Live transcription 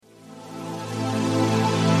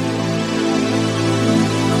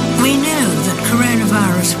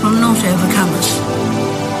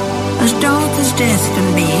as dark as death can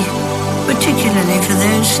be, particularly for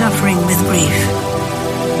those suffering with grief.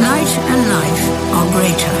 Light and life are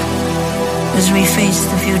greater as we face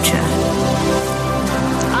the future.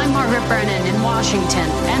 I'm Margaret Brennan in Washington,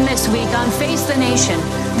 and this week on Face the Nation,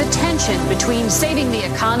 the tension between saving the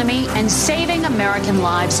economy and saving American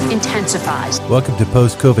lives intensifies. Welcome to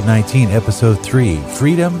Post-COVID-19 Episode 3,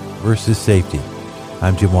 Freedom versus Safety.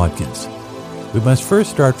 I'm Jim Watkins. We must first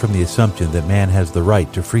start from the assumption that man has the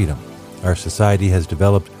right to freedom. Our society has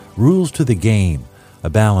developed rules to the game, a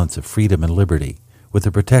balance of freedom and liberty, with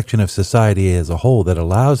the protection of society as a whole that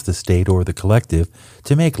allows the state or the collective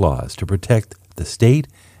to make laws to protect the state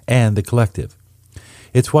and the collective.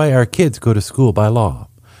 It's why our kids go to school by law.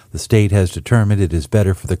 The state has determined it is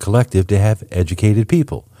better for the collective to have educated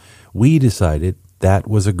people. We decided that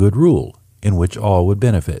was a good rule in which all would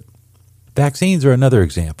benefit. Vaccines are another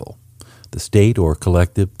example. The state or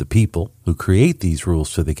collective, the people who create these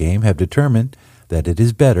rules to the game, have determined that it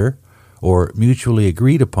is better or mutually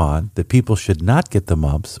agreed upon that people should not get the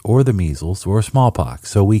mumps or the measles or smallpox.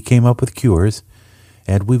 So we came up with cures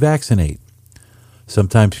and we vaccinate.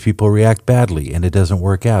 Sometimes people react badly and it doesn't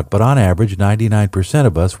work out, but on average, 99%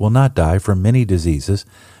 of us will not die from many diseases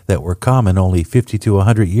that were common only 50 to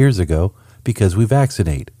 100 years ago because we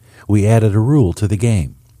vaccinate. We added a rule to the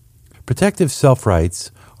game. Protective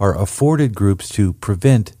self-rights are afforded groups to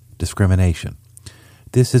prevent discrimination.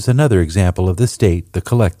 This is another example of the state, the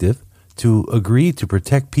collective, to agree to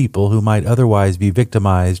protect people who might otherwise be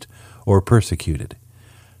victimized or persecuted.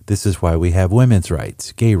 This is why we have women's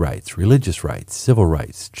rights, gay rights, religious rights, civil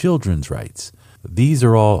rights, children's rights. These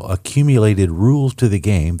are all accumulated rules to the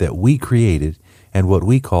game that we created and what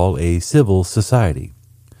we call a civil society.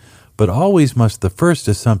 But always must the first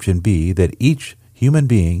assumption be that each human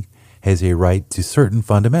being has a right to certain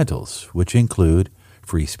fundamentals, which include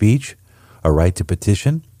free speech, a right to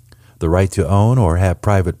petition, the right to own or have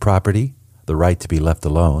private property, the right to be left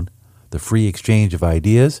alone, the free exchange of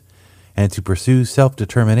ideas, and to pursue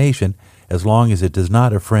self-determination as long as it does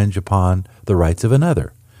not infringe upon the rights of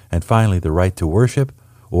another, and finally the right to worship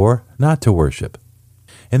or not to worship.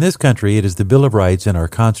 In this country, it is the Bill of Rights and our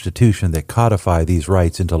Constitution that codify these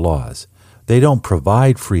rights into laws. They don't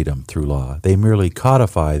provide freedom through law. They merely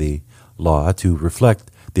codify the law to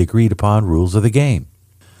reflect the agreed-upon rules of the game.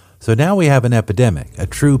 So now we have an epidemic, a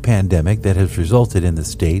true pandemic that has resulted in the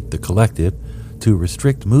state, the collective, to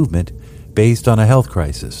restrict movement based on a health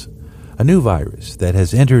crisis. A new virus that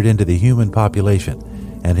has entered into the human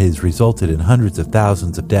population and has resulted in hundreds of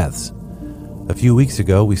thousands of deaths. A few weeks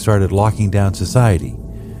ago, we started locking down society.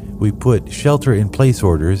 We put shelter-in-place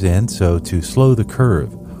orders in so to slow the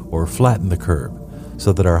curve or flatten the curve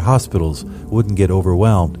so that our hospitals wouldn't get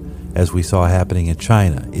overwhelmed as we saw happening in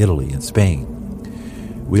China, Italy, and Spain.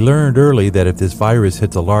 We learned early that if this virus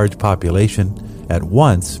hits a large population at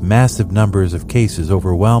once, massive numbers of cases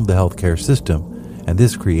overwhelm the healthcare system, and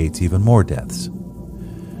this creates even more deaths.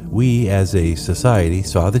 We, as a society,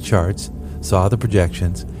 saw the charts, saw the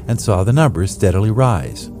projections, and saw the numbers steadily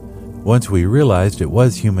rise. Once we realized it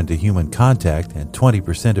was human-to-human contact and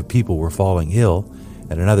 20% of people were falling ill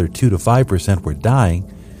and another 2 to 5% were dying,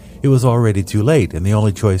 it was already too late, and the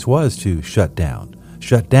only choice was to shut down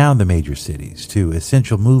the major cities to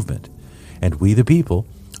essential movement. And we, the people,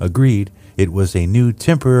 agreed it was a new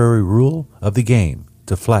temporary rule of the game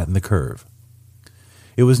to flatten the curve.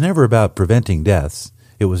 It was never about preventing deaths.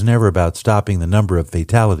 It was never about stopping the number of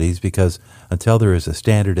fatalities because until there is a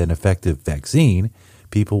standard and effective vaccine,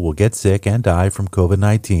 people will get sick and die from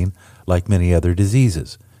COVID-19 like many other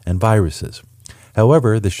diseases and viruses.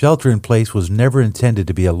 However, the shelter-in-place was never intended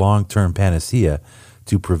to be a long-term panacea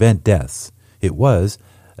to prevent deaths. It was,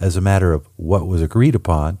 as a matter of what was agreed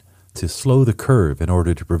upon, to slow the curve in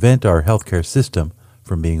order to prevent our healthcare system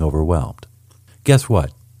from being overwhelmed. Guess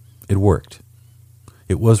what? It worked.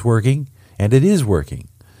 It was working, and it is working.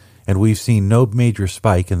 And we've seen no major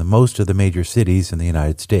spike in most of the major cities in the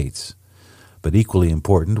United States. But equally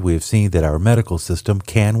important, we have seen that our medical system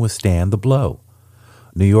can withstand the blow.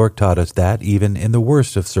 New York taught us that even in the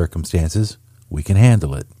worst of circumstances, we can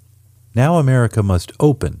handle it. Now America must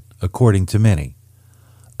open, according to many.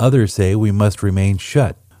 Others say we must remain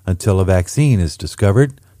shut until a vaccine is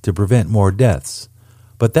discovered to prevent more deaths.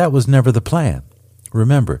 But that was never the plan.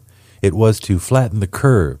 Remember, it was to flatten the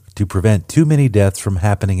curve to prevent too many deaths from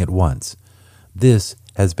happening at once. This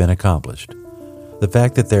has been accomplished. The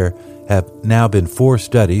fact that there have now been 4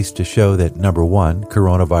 studies to show that, number 1,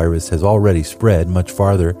 coronavirus has already spread much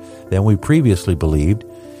farther than we previously believed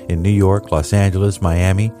in New York, Los Angeles,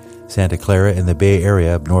 Miami, Santa Clara, and the Bay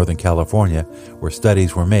Area of Northern California, where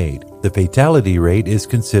studies were made. The fatality rate is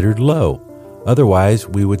considered low, Otherwise,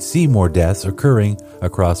 we would see more deaths occurring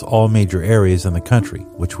across all major areas in the country,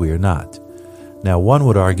 which we are not. Now, one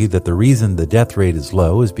would argue that the reason the death rate is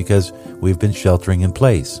low is because we've been sheltering in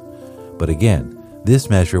place. But again, this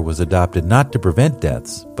measure was adopted not to prevent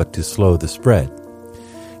deaths, but to slow the spread.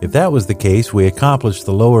 If that was the case, we accomplished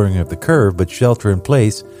the lowering of the curve, but shelter in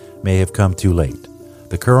place may have come too late.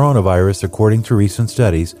 The coronavirus, according to recent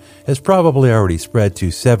studies, has probably already spread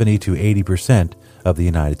to 70 to 80% of the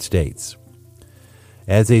United States.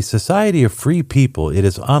 As a society of free people, it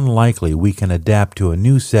is unlikely we can adapt to a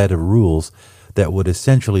new set of rules that would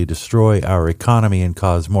essentially destroy our economy and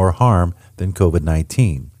cause more harm than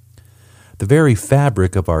COVID-19. The very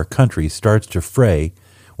fabric of our country starts to fray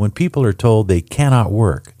when people are told they cannot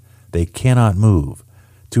work, they cannot move.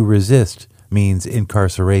 To resist means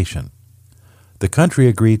incarceration. The country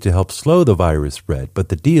agreed to help slow the virus spread, but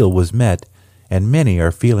the deal was met, and many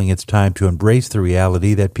are feeling it's time to embrace the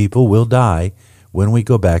reality that people will die when we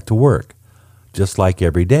go back to work. Just like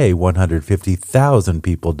every day, 150,000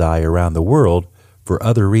 people die around the world for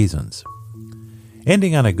other reasons.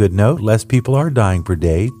 Ending on a good note, less people are dying per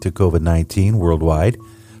day to COVID-19 worldwide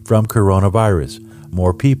from coronavirus.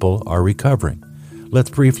 More people are recovering. Let's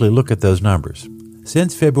briefly look at those numbers.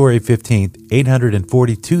 Since February 15th,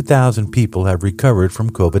 842,000 people have recovered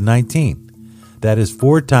from COVID-19. That is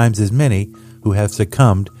 4 times as many who have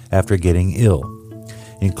succumbed after getting ill,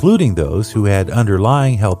 including those who had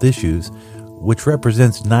underlying health issues, which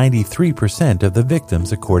represents 93% of the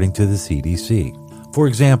victims according to the CDC. For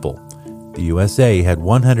example, the USA had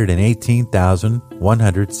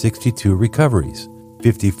 118,162 recoveries,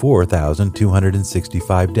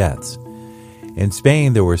 54,265 deaths. In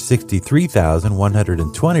Spain, there were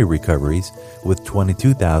 63,120 recoveries with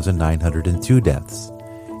 22,902 deaths.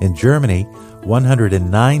 In Germany,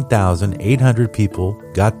 109,800 people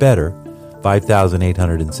got better,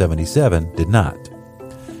 5,877 did not.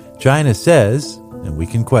 China says, and we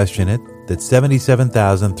can question it, that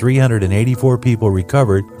 77,384 people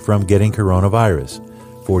recovered from getting coronavirus.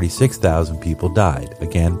 46,000 people died,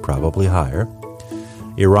 again, probably higher.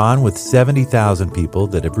 Iran, with 70,000 people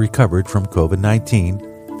that have recovered from COVID-19,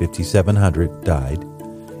 5,700 died.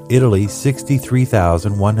 Italy,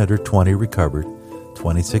 63,120 recovered,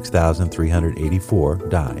 26,384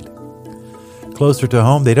 died. Closer to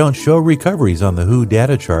home, they don't show recoveries on the WHO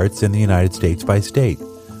data charts in the United States by state,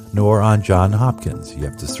 nor on Johns Hopkins. You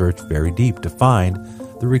have to search very deep to find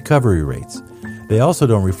the recovery rates. They also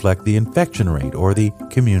don't reflect the infection rate or the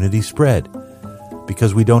community spread,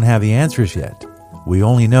 because we don't have the answers yet. We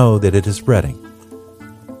only know that it is spreading.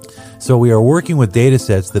 So we are working with data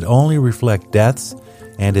sets that only reflect deaths,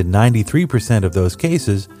 and in 93% of those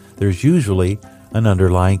cases, there's usually an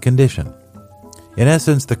underlying condition. In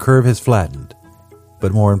essence, the curve has flattened.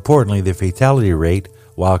 But more importantly, the fatality rate,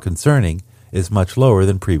 while concerning, is much lower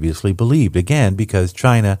than previously believed, again because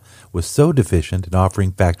China was so deficient in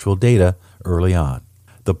offering factual data early on.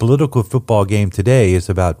 The political football game today is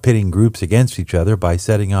about pitting groups against each other by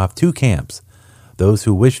setting off 2 camps: those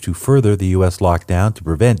who wish to further the U.S. lockdown to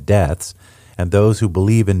prevent deaths, and those who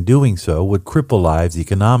believe in doing so would cripple lives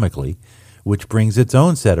economically, which brings its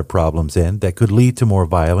own set of problems in that could lead to more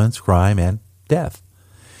violence, crime, and death.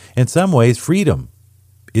 In some ways, freedom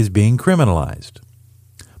is being criminalized.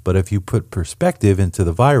 But if you put perspective into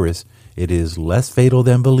the virus, it is less fatal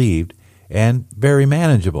than believed and very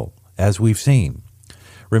manageable, as we've seen.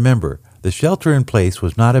 Remember, the shelter in place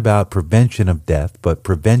was not about prevention of death, but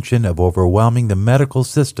prevention of overwhelming the medical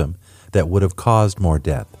system that would have caused more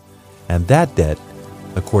death. And that debt,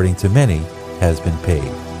 according to many, has been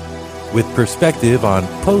paid. With perspective on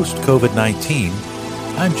post-COVID-19,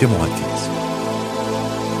 I'm Jim Watkins.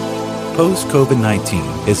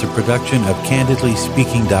 Post-COVID-19 is a production of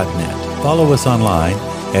CandidlySpeaking.net. Follow us online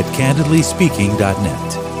at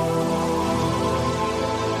CandidlySpeaking.net.